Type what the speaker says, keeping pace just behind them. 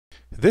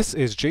This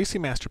is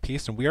JC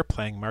Masterpiece, and we are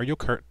playing Mario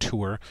Kart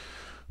Tour,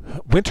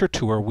 Winter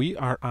Tour. We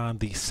are on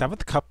the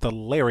 7th Cup, the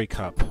Larry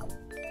Cup.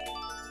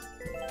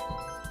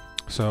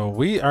 So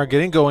we are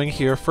getting going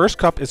here. First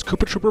cup is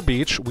Koopa Troopa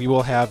Beach. We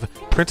will have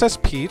Princess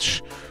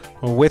Peach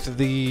with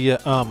the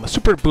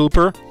Super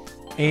Blooper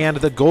and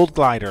the Gold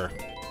Glider.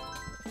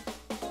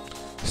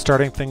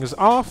 Starting things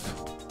off.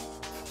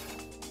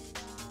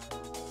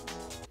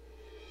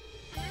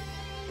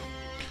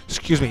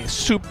 Excuse me,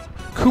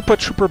 Koopa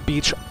Troopa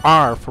Beach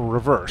R for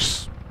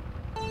reverse.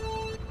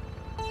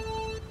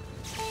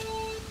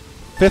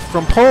 5th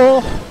from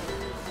pole.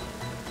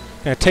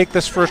 Gonna take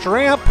this first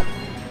ramp.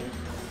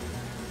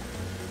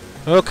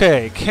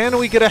 Okay, can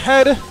we get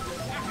ahead?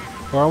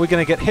 Or are we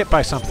gonna get hit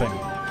by something?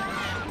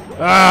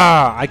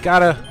 Ah, I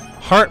got a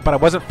heart, but I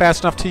wasn't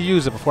fast enough to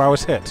use it before I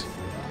was hit.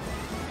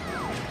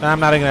 I'm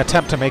not even gonna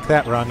attempt to make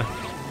that run.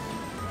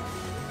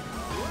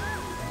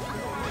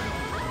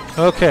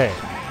 Okay.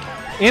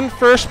 In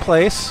first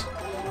place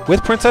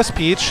with Princess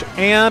Peach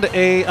and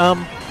a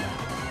and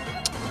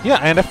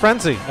a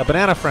frenzy, a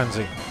banana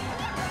frenzy.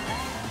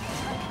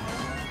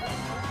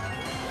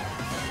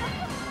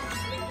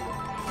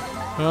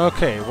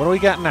 Okay, what do we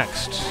got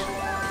next?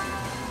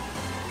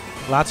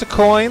 Lots of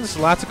coins,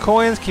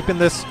 keeping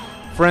this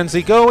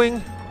frenzy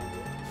going.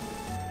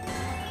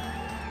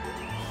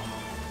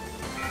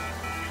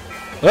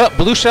 Oh,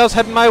 blue shell's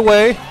heading my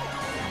way.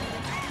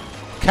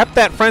 Kept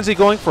that frenzy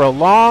going for a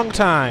long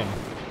time.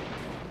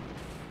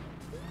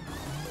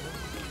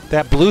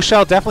 That blue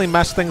shell definitely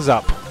messed things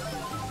up.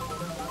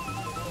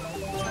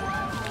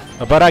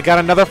 But I got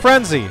another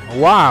frenzy.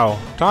 Wow.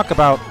 Talk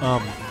about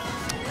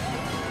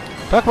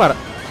a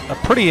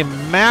pretty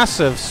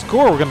massive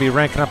score we're going to be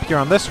ranking up here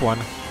on this one.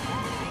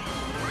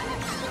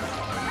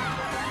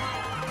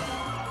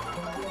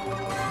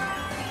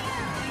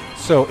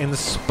 So in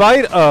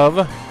spite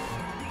of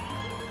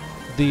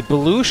the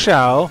blue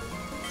shell,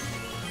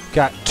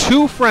 got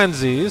 2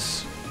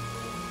 frenzies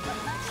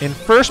in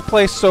first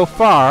place so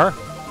far.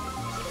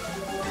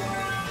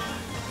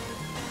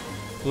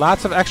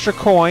 Lots of extra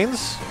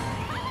coins.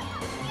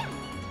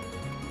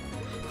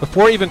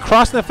 Before even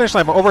crossing the finish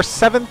line, we're over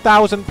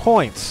 7,000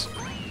 points.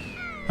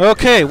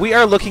 Okay, we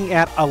are looking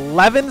at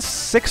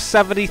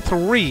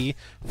 11,673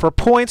 for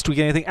points. Do we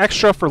get anything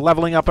extra for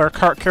leveling up our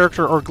kart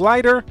character or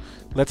glider?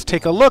 Let's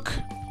take a look.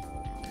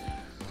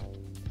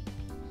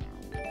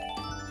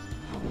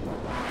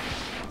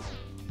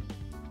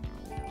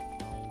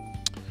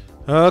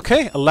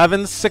 Okay,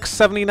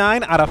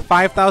 11,679 out of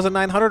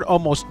 5,900,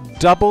 almost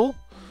double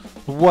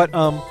what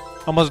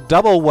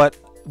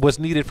was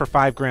needed for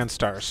 5 grand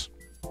stars.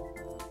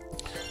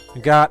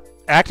 We got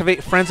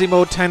activate frenzy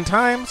mode 10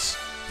 times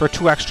for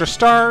 2 extra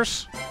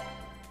stars.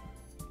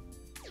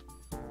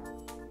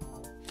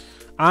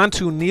 On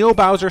to Neo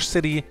Bowser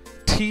City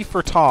T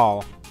for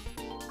tall.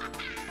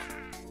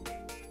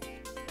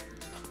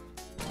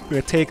 We're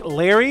gonna take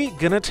Larry,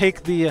 gonna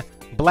take the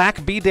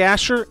Black Bee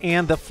Dasher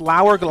and the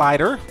Flower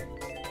Glider.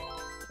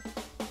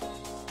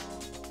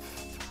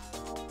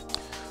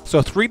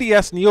 So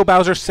 3DS Neo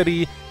Bowser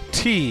City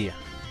T.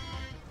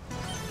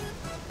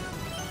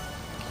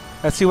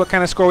 Let's see what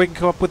kind of score we can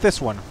come up with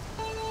this one.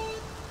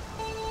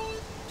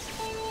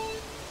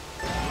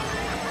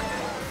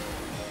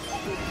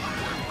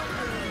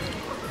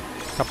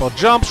 Couple of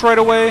jumps right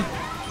away.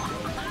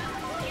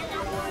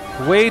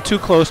 Way too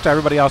close to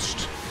everybody else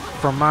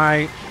for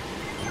my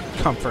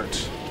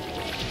comfort.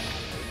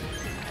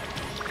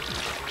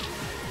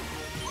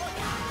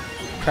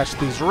 Catch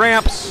these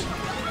ramps.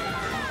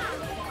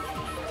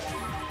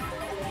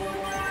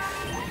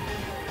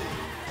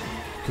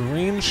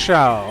 Green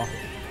shell.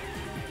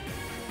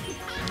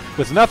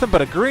 With nothing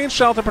but a green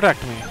shell to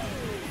protect me.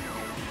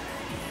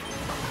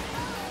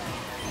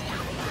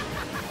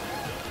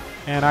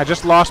 And I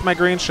just lost my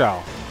green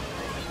shell.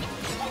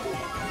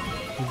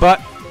 But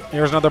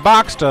here's another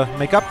box to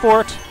make up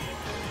for it.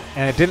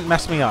 And it didn't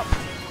mess me up.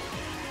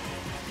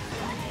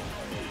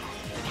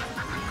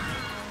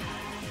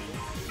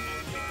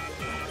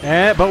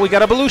 But we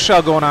got a blue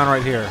shell going on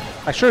right here.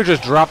 I should have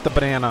just dropped the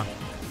banana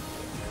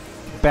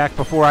back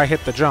before I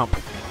hit the jump.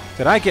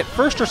 Did I get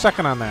first or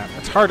second on that?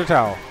 It's hard to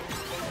tell.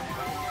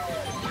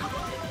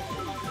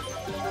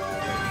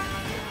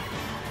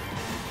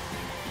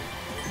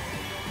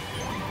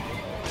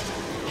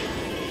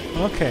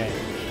 Okay.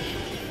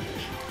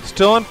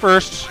 Still in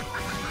first.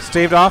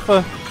 Staved off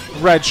a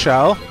red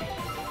shell.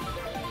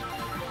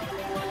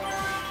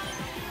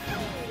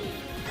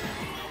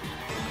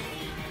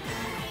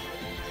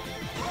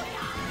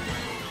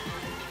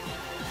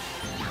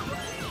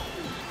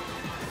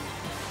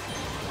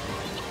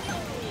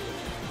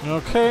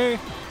 Okay.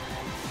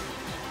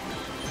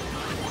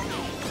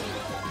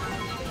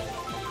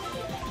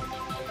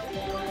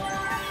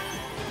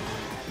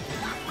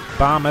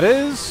 Bomb it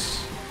is.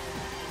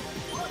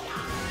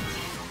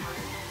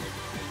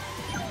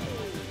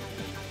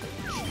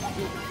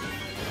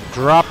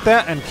 Drop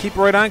that and keep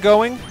right on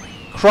going.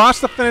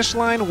 Cross the finish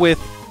line with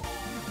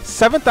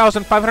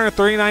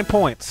 7,539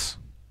 points.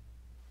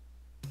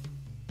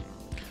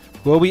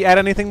 Will we add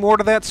anything more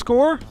to that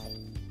score?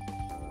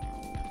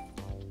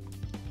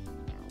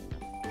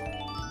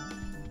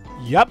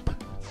 Yep.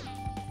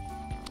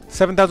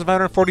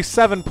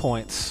 7,547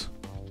 points.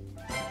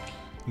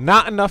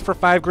 Not enough for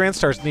 5 Grand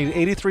Stars. Need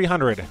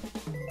 8,300.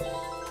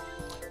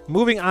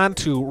 Moving on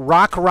to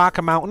Rock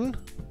Mountain.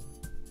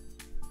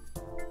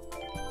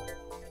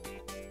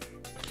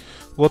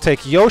 We'll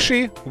take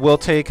Yoshi. We'll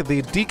take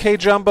the DK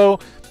Jumbo.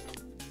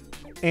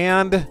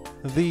 And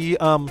the,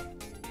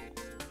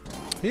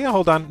 yeah,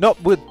 hold on. Nope,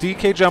 with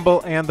DK Jumbo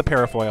and the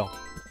Parafoil.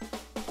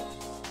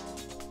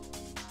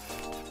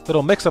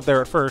 Little mix up there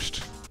at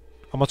first.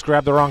 Almost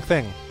grabbed the wrong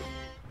thing.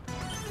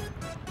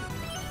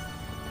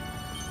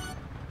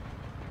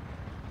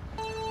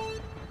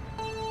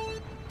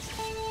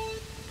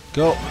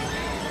 Go.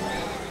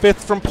 5th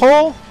from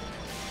pole.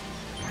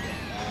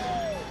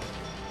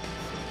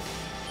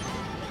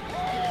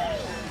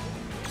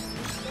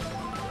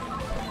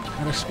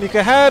 Gonna sneak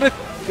ahead.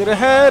 Get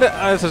ahead.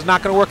 This is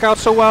not gonna work out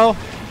so well.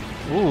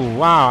 Ooh,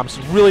 wow. I'm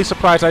really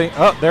surprised I didn't.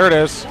 Oh, there it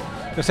is. I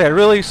was gonna say, I'm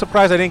really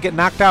surprised I didn't get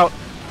knocked out.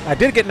 I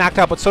did get knocked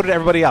out, but so did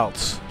everybody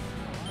else.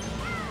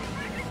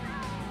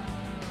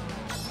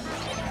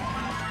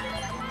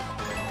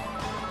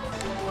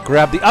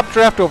 Grab the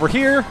updraft over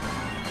here.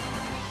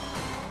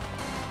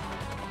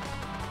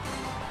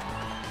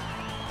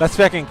 Let's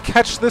see if I can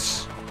catch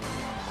this.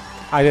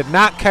 I did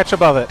not catch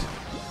above it.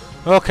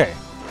 Okay.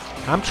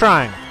 I'm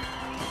trying.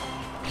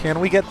 Can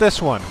we get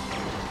this one?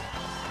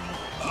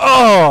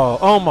 Oh,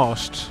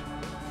 almost.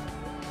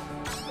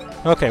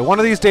 Okay, one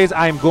of these days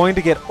I am going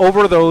to get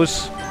over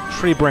those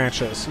tree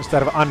branches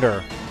instead of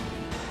under.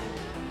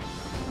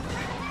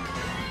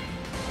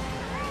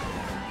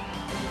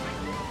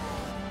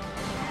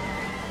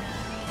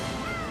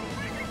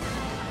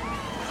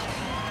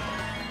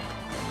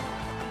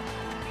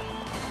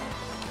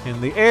 In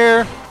the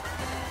air.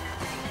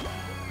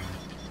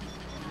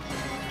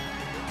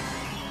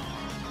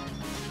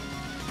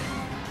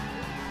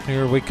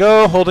 Here we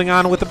go, holding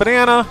on with the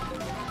banana.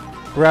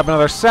 Grab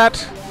another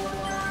set.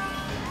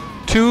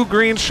 2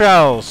 green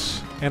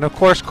shells. And of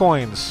course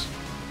coins.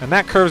 And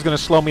that curve is going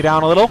to slow me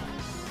down a little.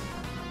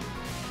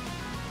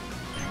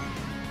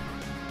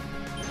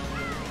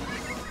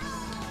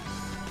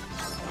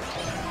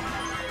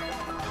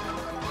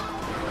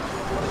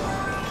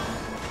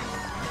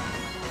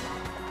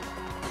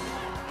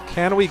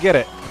 Can we get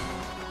it?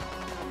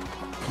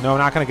 No,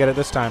 not going to get it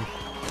this time.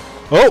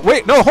 Oh,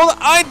 wait, no, hold on.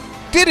 I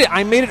did it.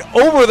 I made it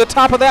over the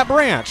top of that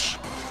branch.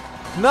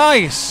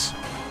 Nice.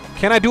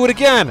 Can I do it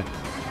again?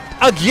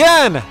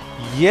 Again.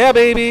 Yeah,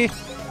 baby.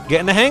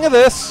 Getting the hang of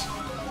this.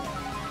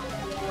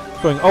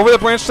 Going over the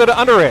branch instead of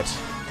under it.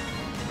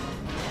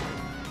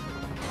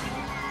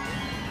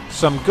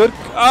 Some good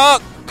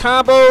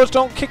combos.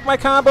 Don't kick my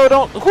combo.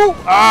 Don't.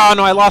 Ah,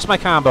 no, I lost my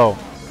combo.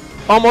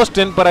 Almost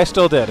didn't, but I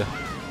still did.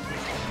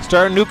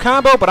 Start a new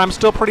combo, but I'm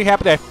still pretty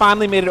happy that I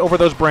finally made it over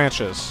those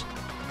branches.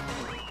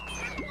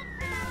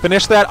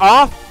 Finish that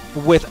off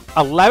with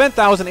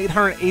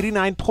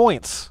 11,889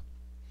 points.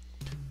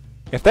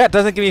 If that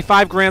doesn't give me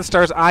 5 Grand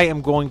Stars, I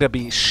am going to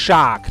be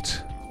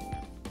shocked.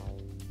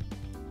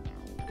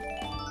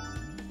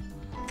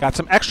 Got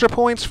some extra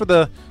points for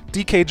the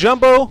DK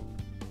Jumbo.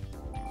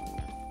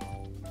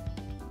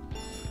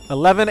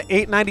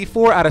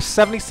 11,894 out of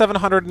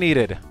 7,700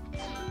 needed.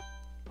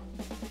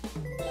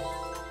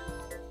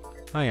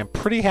 I am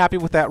pretty happy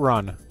with that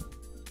run.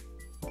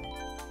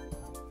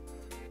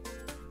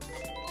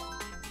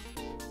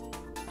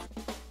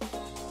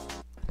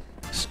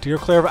 Steer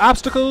clear of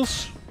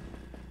obstacles.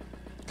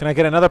 Can I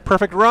get another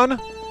perfect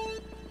run?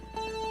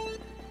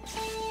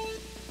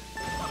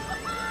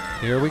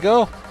 Here we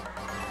go.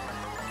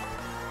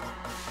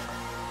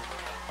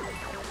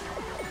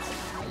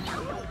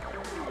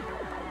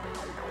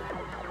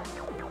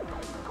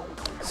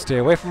 Stay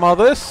away from all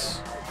this.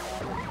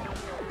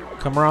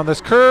 Come around this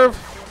curve.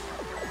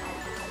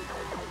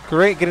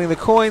 Great, getting the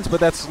coins,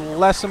 but that's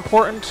less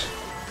important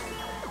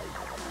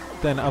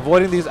than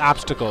avoiding these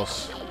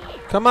obstacles.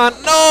 Come on.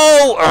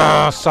 No!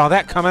 Ugh, saw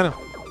that coming.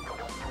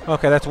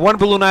 Okay, that's 1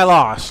 balloon I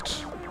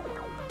lost.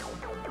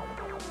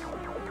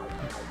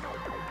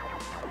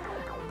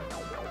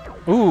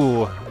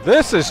 Ooh,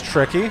 this is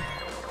tricky.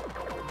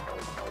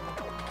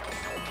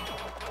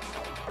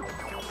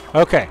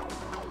 Okay.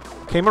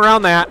 Came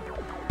around that.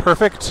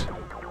 Perfect.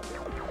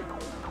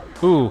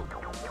 Ooh.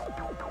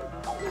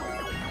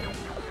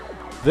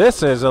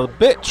 This is a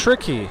bit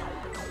tricky.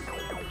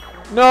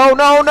 No,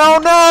 no, no,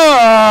 no!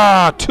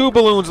 Ah, 2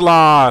 balloons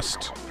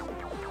lost.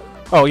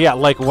 Oh, yeah,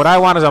 like what I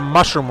want is a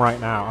mushroom right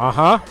now.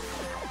 Uh-huh.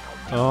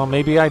 Oh,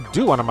 maybe I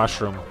do want a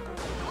mushroom.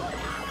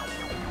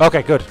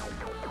 Okay, good.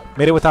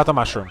 Made it without the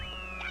mushroom.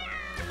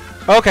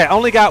 Okay,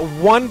 only got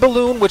 1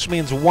 balloon, which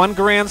means 1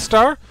 Grand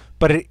Star,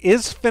 but it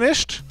is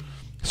finished.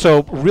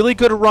 So, really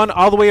good run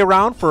all the way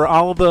around for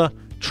all the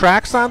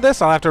tracks on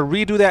this. I'll have to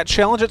redo that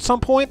challenge at some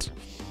point.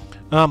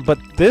 But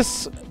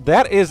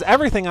that is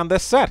everything on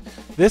this set.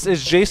 This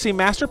is JC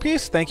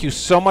Masterpiece. Thank you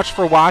so much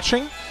for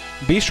watching.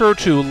 Be sure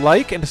to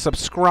like and to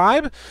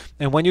subscribe.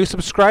 And when you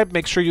subscribe,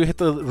 make sure you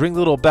ring the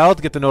little bell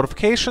to get the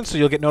notifications, so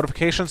you'll get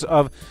notifications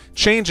of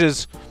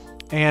changes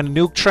and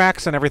nuke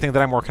tracks and everything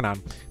that I'm working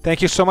on.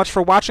 Thank you so much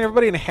for watching,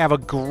 everybody, and have a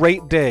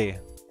great day.